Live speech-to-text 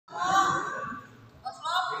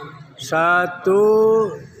1,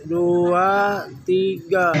 2,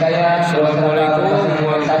 3. Assalamualaikum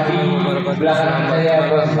warahmatullahi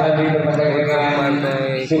wabarakatuh.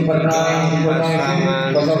 Partai Supernoy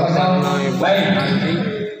pasangan Supernoy Andry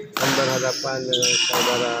berhadapan dengan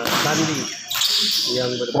saudara Sandi yang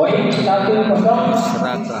berbeda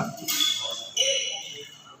Raka.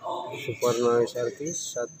 Supernoy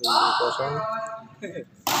servis 1-0.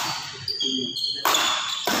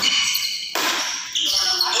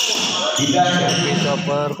 Servis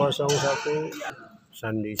over 0-1.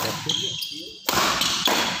 Sandi servis.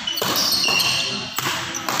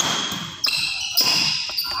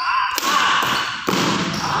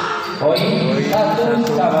 Poin 1-1.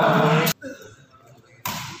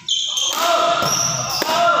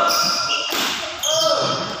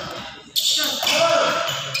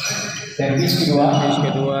 Servis kedua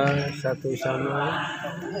 1-1.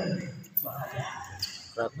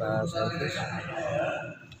 Raka servis.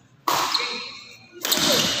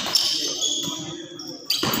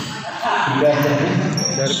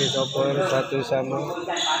 Servis over 1-1.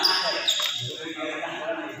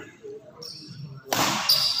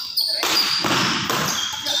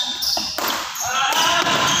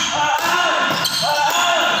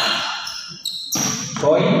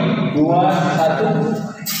 Poin 2-1.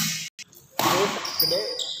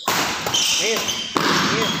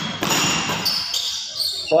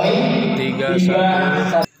 Poin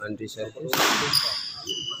 3-1. Andry servis.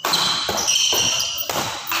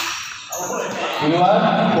 Poin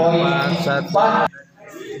 4-1.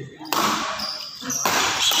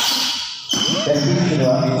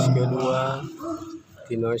 Servis kedua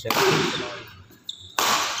Tino servis.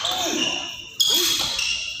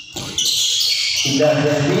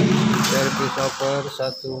 Servis over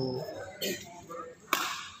 1-3.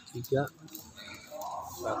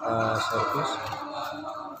 Raka servis.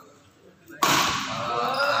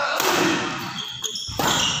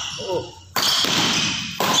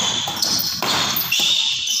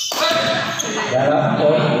 dalam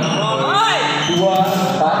poin 2-4.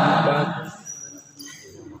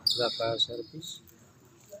 Raka servis.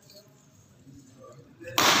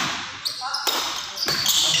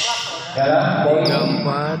 Dalam poin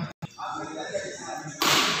 3-4.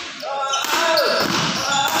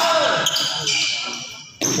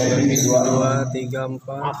 servis 2-3-4.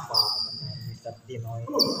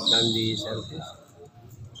 Sandi servis.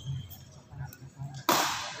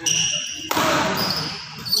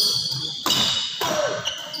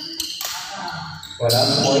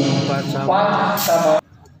 dalam poin 4 sama.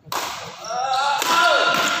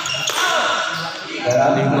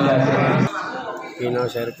 Dalam 5-4. Tino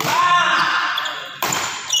servis.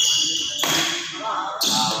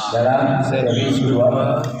 dalam Servis servis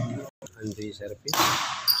kedua 2. Andry servis.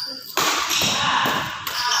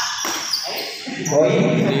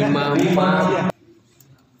 Poin 5-4.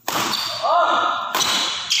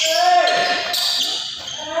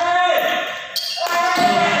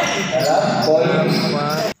 dalam poin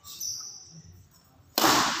 4.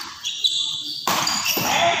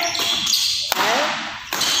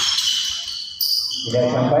 tidak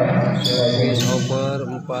sampai. Servis over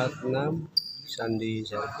 4-6. Sandi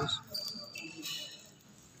servis.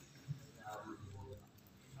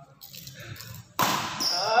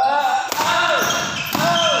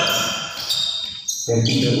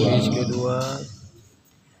 Servis kedua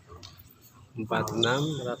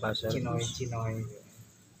 4-6. Raka servis.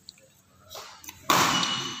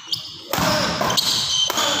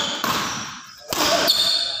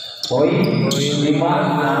 Poin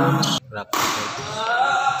 5-6. Raka servis.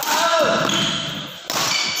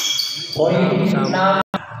 poin 6.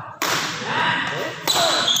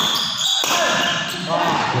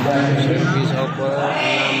 Servis over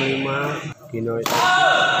 6-5. Tino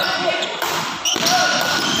servis.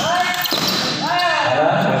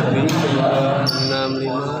 Servis kedua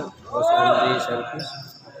 6-5. Andry servis.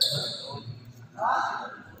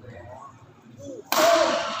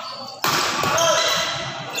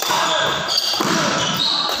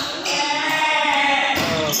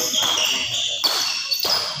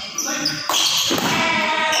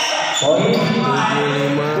 Poin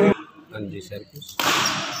 7-5. Andry servis.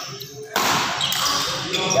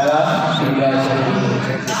 dalam 9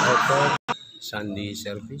 Servis over. Sandi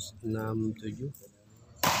servis 6-7.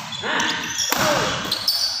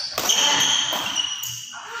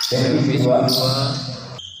 Servis kedua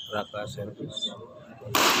Raka servis.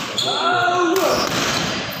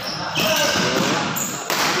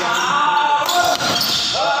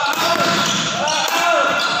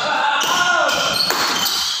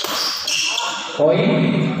 Poin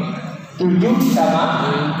 7 sama.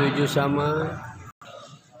 Poin 7 sama.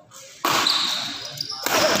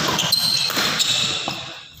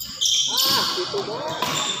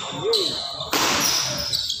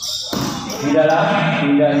 dalam,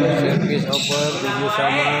 tidak Servis over 7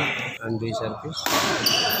 sama. Andry servis.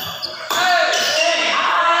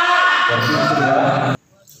 servis kedua.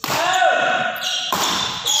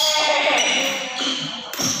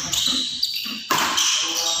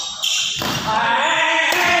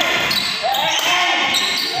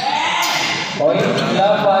 Poin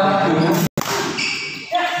 8-7.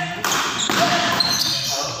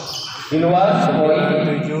 Di luar poin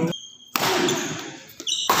 7.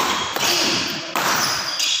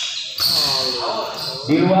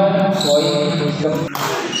 di luar poin 11.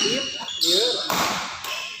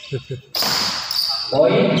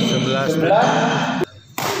 Poin 11.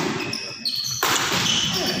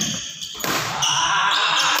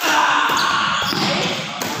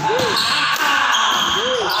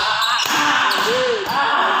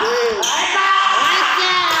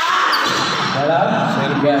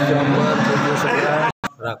 Servis nomor 7-11.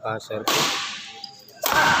 Raka servis.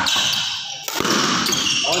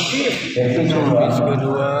 Servis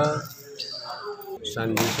kedua.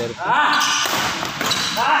 Sandi servis.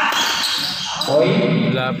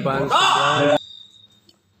 Poin 8-11.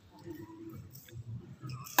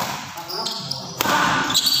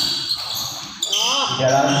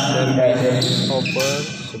 dalam, tidak Servis over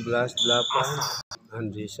 11-8.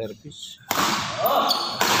 Andry servis.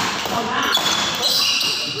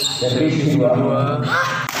 servis Servis kedua. kedua.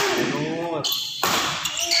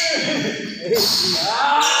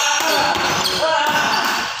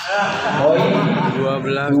 Poin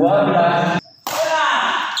 12. 12.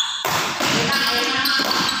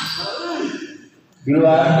 Di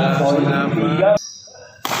luar poin 3.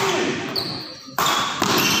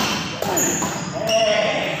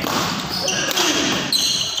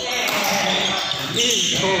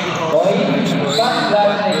 Poin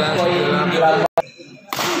 14. Poin 8.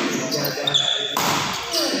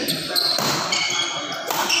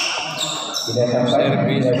 Tidak sampai.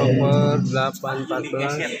 Servis over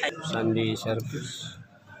 8-14. Sandi servis.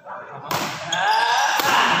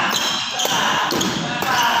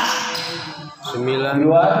 Di 9.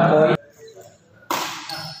 luar poin.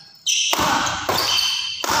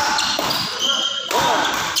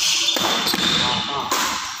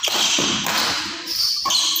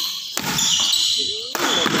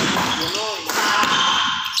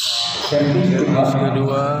 Servis Servis kedua.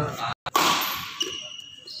 kedua.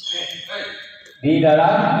 Di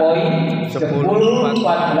dalam poin 10-14.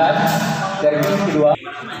 Servis kedua.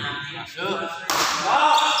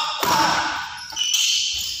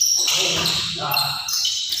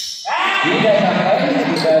 Tidak sampai.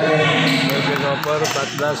 Tidak Servis over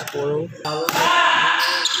 14-10.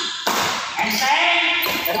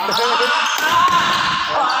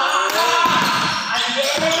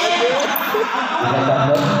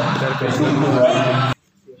 servis kedua.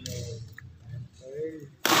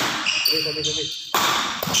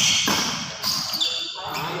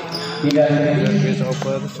 Tidak servis. Servis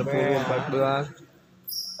over 10-14.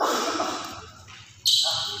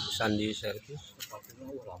 Sandi servis.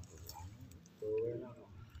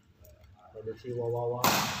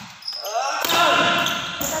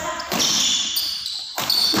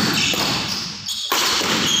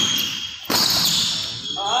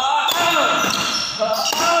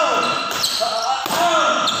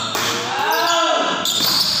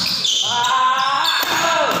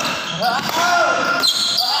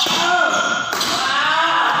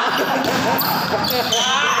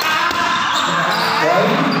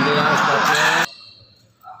 Poin 11-14.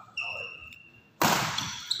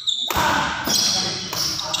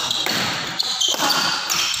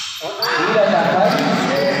 tidak sampai.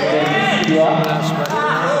 Servis kedua.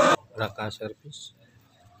 11-14. Raka servis.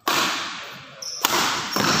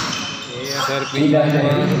 Servis Tidak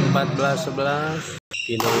nomor servis. 14-11.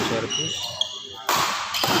 Pino servis.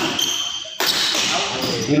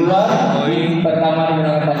 Di luar game pertama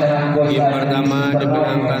dimenangkan pasangan Bos Game Andry pertama Supernoy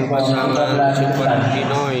dimenangkan dengan skor pasangan 15-11.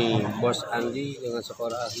 Supernoy Bos Andry dengan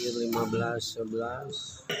skor akhir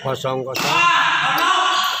 15-11. 0-0.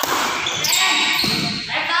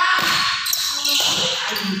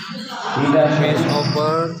 Tidak Servis servis.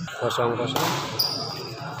 over 0-0.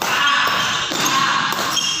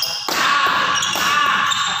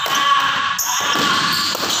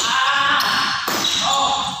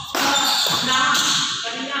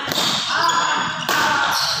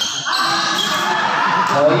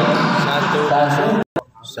 Poin 1-0. 1.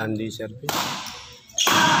 Sandi servis.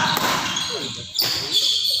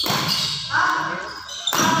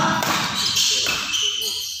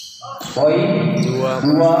 Poin 2.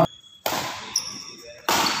 2.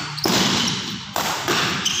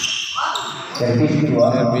 Servis kedua.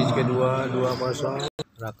 Servis kedua 2-0.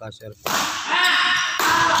 Raka servis.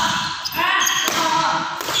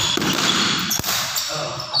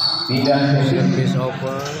 Tidak Service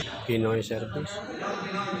over. Pinoy service.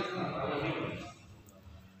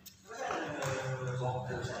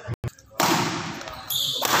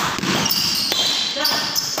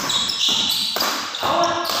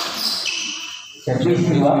 servis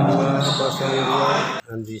 2.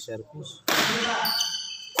 2-0 Andry service.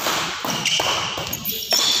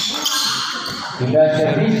 Tidak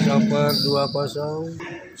servis. Service over 2-0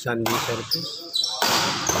 Sandi service.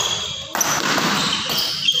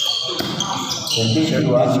 Servis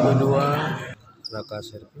Service 2. kedua Raka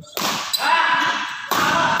service.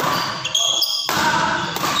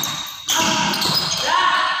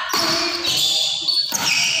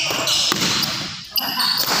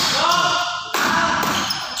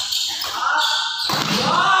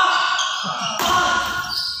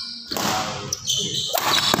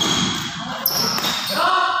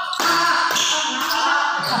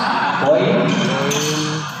 Poin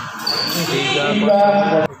 3-0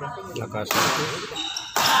 Raka service.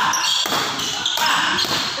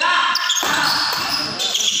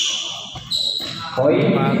 Poin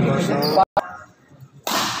 4-0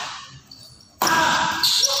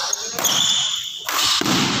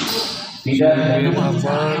 tidak Game servis.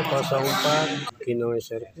 over 04 Pinoy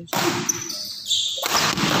service.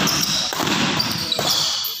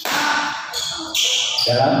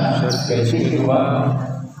 Dalam Service servis 2.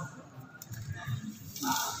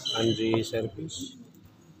 Andry service.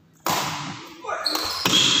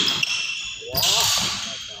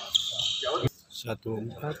 Satu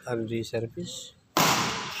 4 Andry service.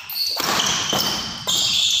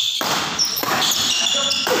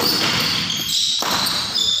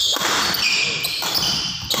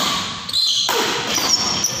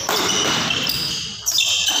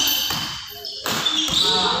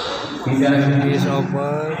 Tidak Service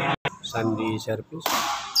over Sandi service.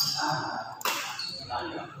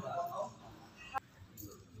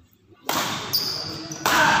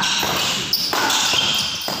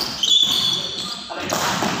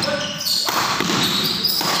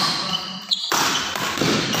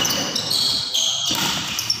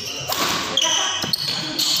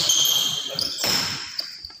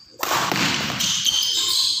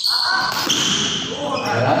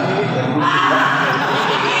 dalam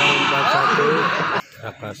servis 4-1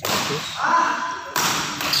 Raka service.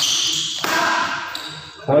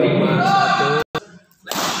 poin 5-1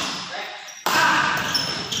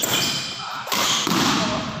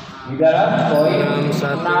 di dalam poin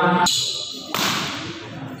 6-1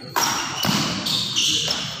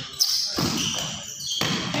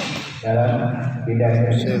 dalam tidak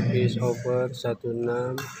servis. Service over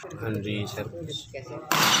 16 Andry service.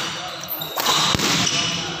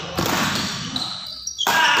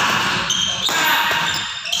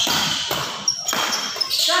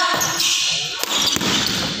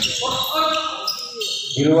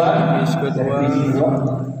 Di luar Service kedua servis 2.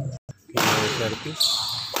 Pinoy service.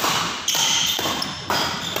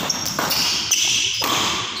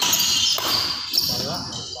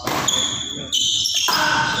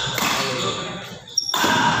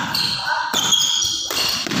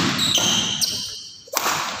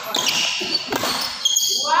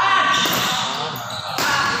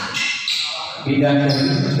 Tidak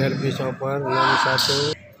servis. Service over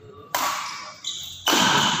 6-1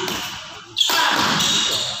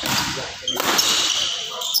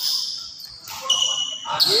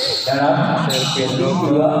 Dalam Service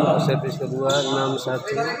kedua. Service kedua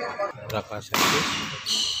 6-1 Raka service.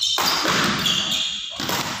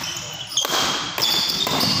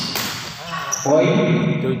 Poin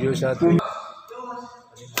 7-1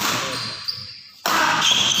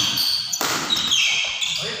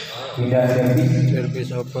 tidak servis.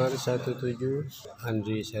 Service over 17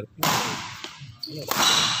 Andry service.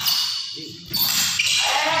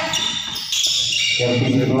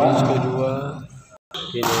 Servis 2. Service kedua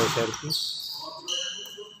Pinoy service.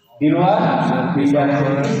 Di luar Service tidak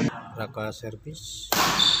over servis. Raka service.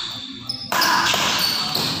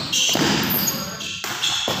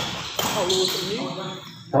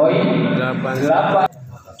 Poin 8-1 8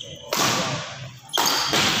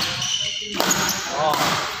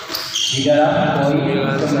 di dalam poin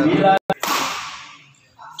 9.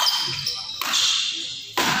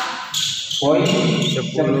 Poin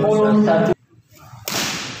 10-1.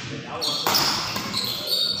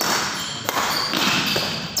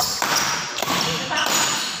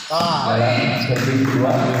 Dalam servis 2.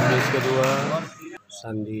 Service kedua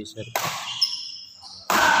Sandi service.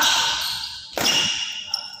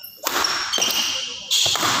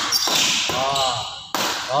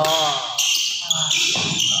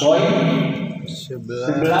 Poin 11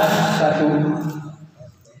 11-1.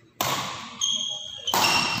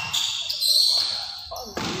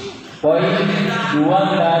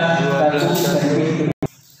 servis.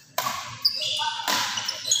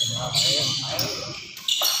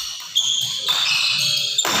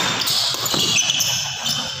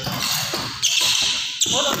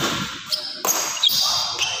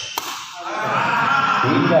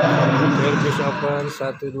 Servis open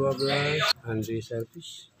 1-12. Andry servis.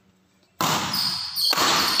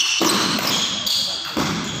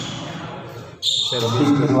 Servis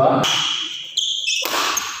kedua.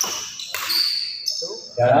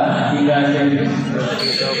 Dalam 3 servis.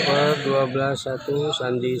 Servis open 12-1.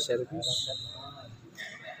 Sandi servis.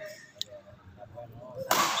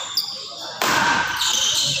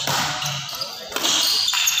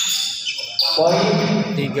 Poin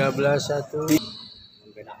 13-1.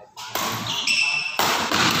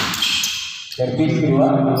 servis kedua.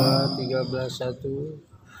 13-1.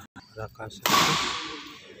 Raka servis.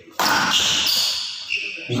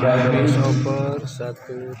 Servis Over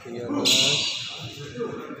 1-13.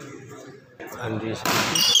 Andry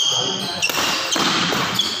servis.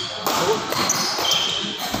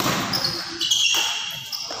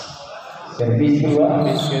 servis kedua.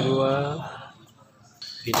 Servis kedua.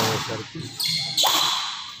 Pindah servis.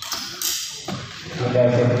 Sudah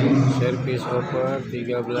servis. Servis over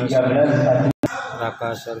 13. 13-1.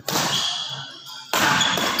 Raka servis.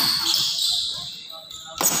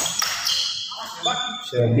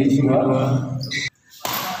 Servis kedua.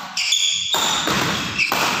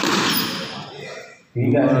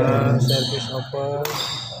 Tidak servis. Servis over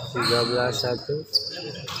 13-1.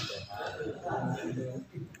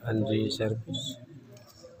 Andry servis.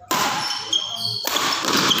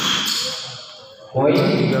 Poin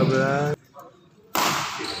 13.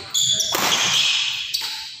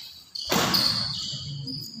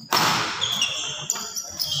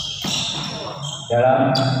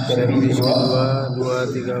 dalam servis Servis kedua.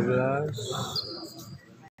 kedua 2-13.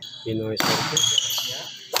 Supernoy servis.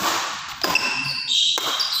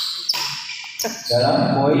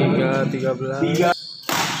 Dalam poin 3-13.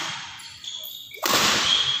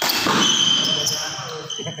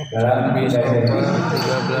 dalam Servis tidak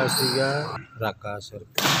over servis. 13-3. Raka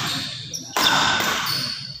servis.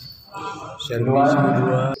 Servis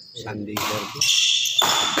kedua Sandi servis.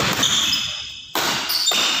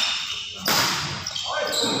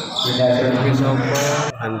 Tidak servis. Servis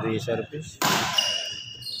over Andry servis.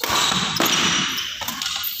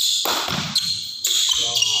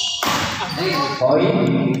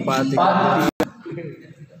 Poin 4-3.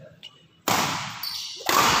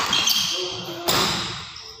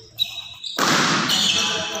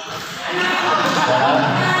 dalam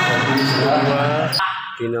servis kedua.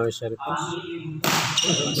 Supernoy servis.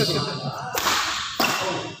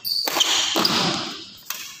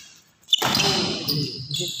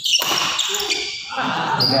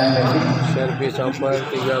 Tidak servis. Servis over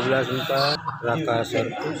 13-4. Raka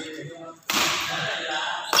servis.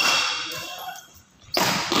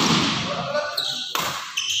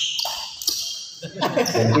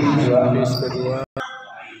 Servis kedua. Servis kedua.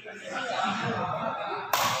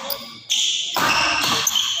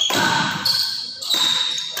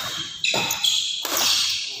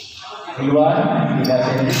 Keluar. Tidak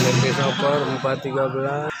servis. Servis over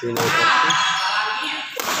 4-13. Supernoy servis.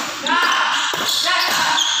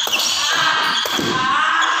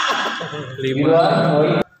 Keluar.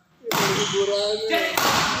 Poin.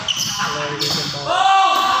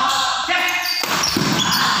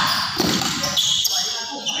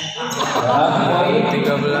 Dalam poin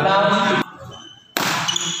 13. 6.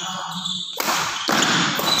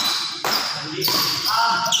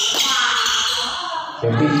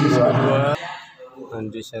 Servis kedua.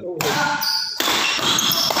 Andry servis.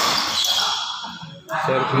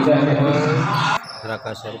 Servis over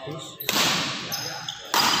Raka servis.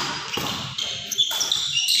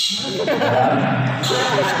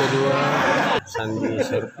 Servis kedua Sandi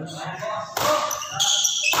servis.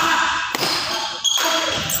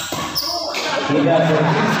 Tidak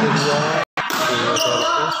servis. Kedua Supernoy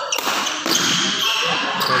servis.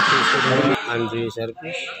 Servis kedua Andry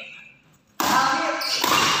servis.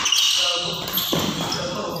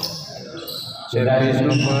 Servis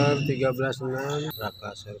over 13-6.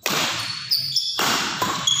 Raka servis.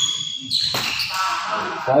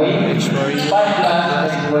 Poin Next point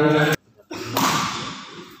 14.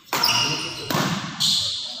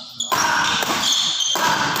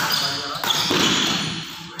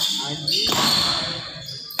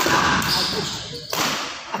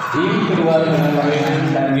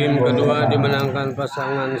 Game kedua dimenangkan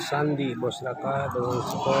pasangan Sandi Bos Raka dengan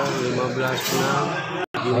skor 15-6.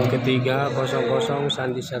 Game ketiga 0-0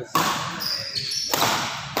 Sandi servis.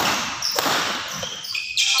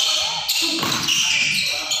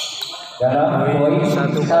 dalam poin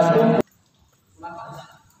 1-0.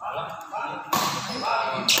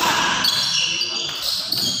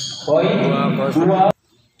 Poin 2.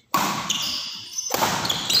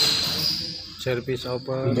 Service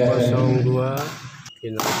over 0-2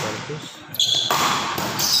 final service.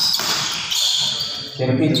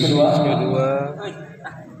 Servis kedua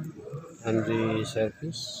Andry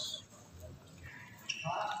service.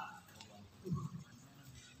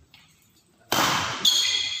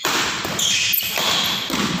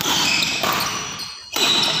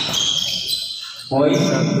 poin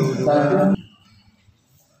 1-2. 1.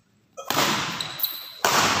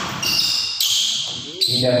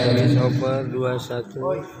 Service over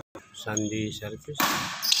 2-1 Sandi service.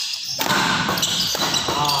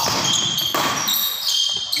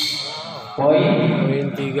 Poin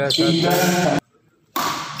 3-1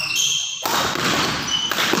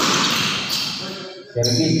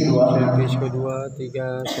 servis kedua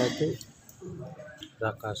 3-1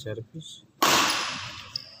 Raka service.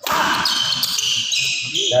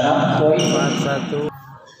 dalam poin 4-1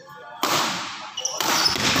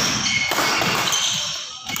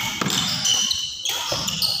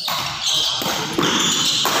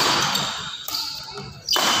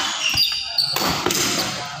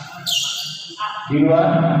 di luar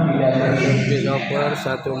tidak service over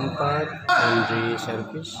 1-4 Andry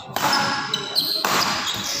service.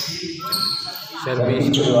 Service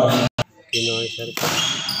kedua Supernoy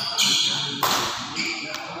service.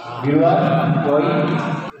 di luar poin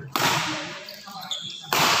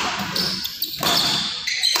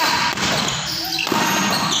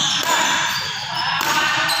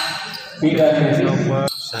tidak servis Over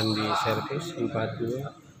Sandi service 4-2.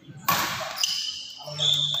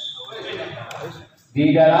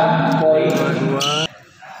 di dalam poin 5-2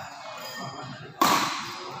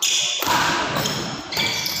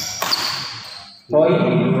 poin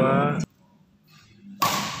 2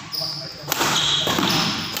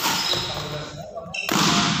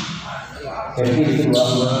 servis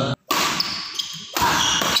kedua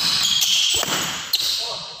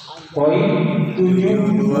poin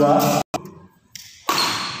 7-2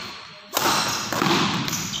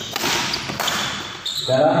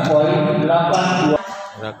 dalam poin 8-2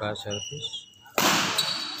 Raka service.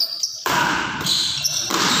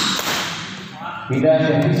 tidak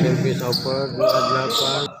servis Service over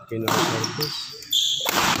 28 final service.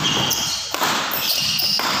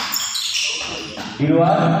 di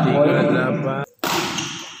luar poin 38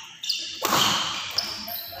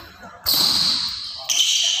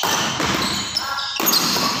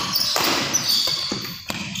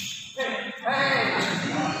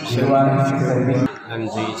 di luar servis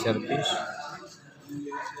Andry service.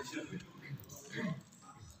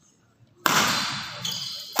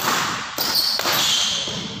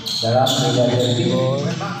 dalam tidak servis Gol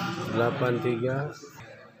 8-3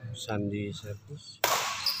 Sandi service.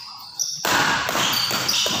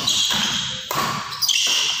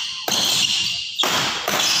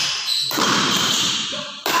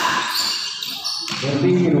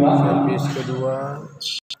 servis kedua Service kedua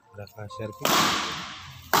Raka service.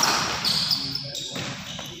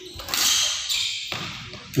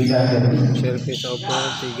 tidak servis Service over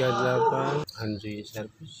 38 Andry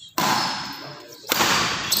service.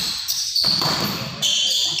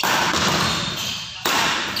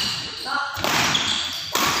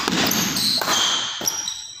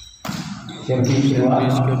 servis kedua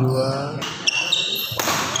Service kedua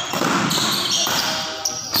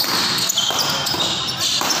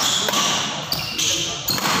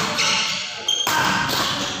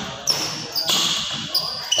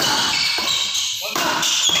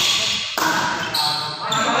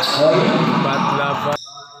poin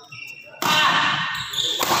 48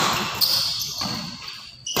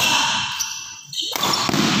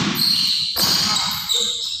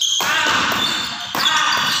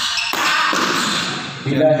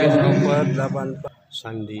 tidak Service servis over 84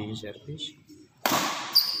 Sandi service.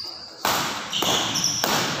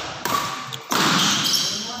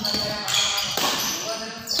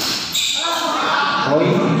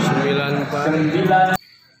 poin 94 9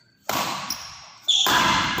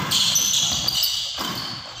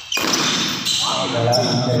 dalam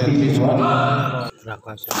servis Service kedua kedua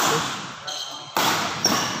Raka service.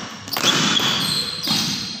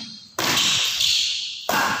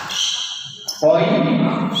 poin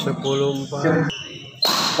 10-4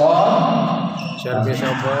 poin Service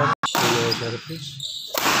over final service.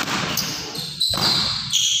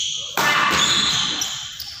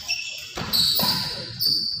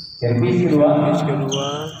 servis kedua Service kedua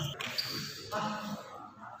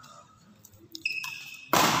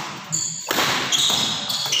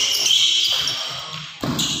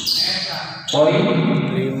Poin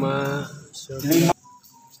 5-10.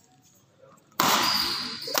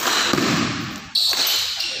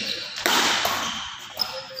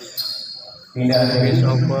 Pindah Service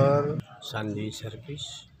over, Sandi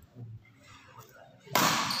service.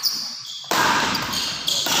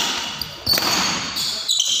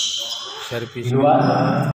 Service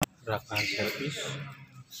over, Raka service.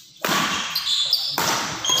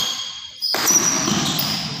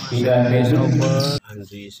 Service over,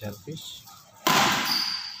 Andry service.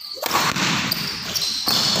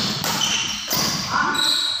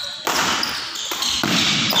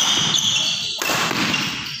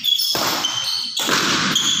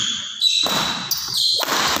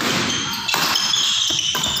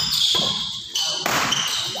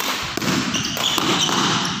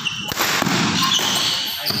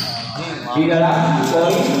 di dalam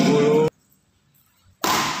poin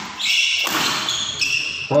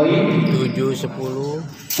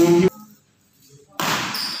 7-10.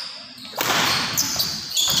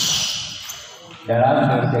 dalam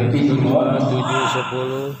Service servis kedua kedua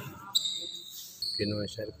 7-10. Supernoy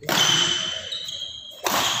service.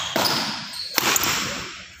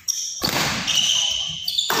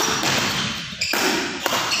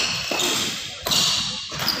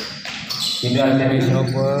 tidak Service servis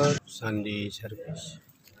over, Sandi service.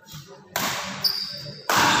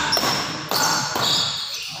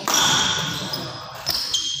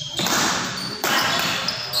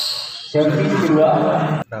 servis kedua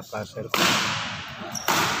Raka service.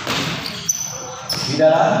 di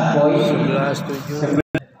dalam poin 11-7.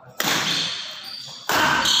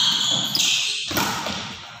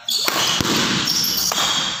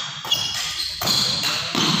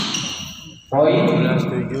 poin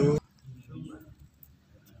 11-7.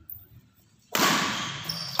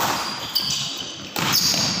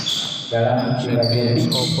 dalam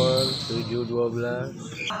Service over 7-12.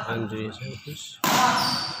 Andry service.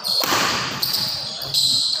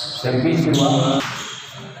 servis kedua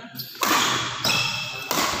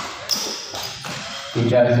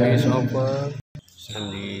tidak Service servis over,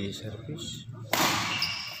 Sandi service.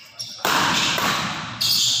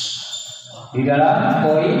 di dalam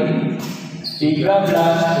poin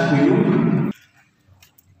 13-7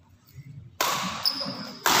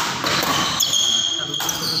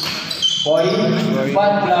 poin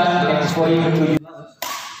 14 poin 7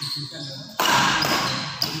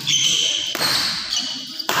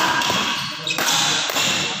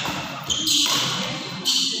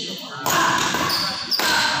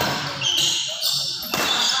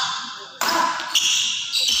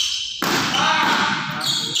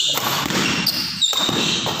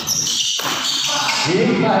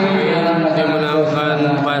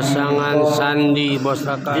 Dimenangkan pasangan Sandi Bos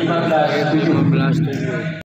Raka 15-7.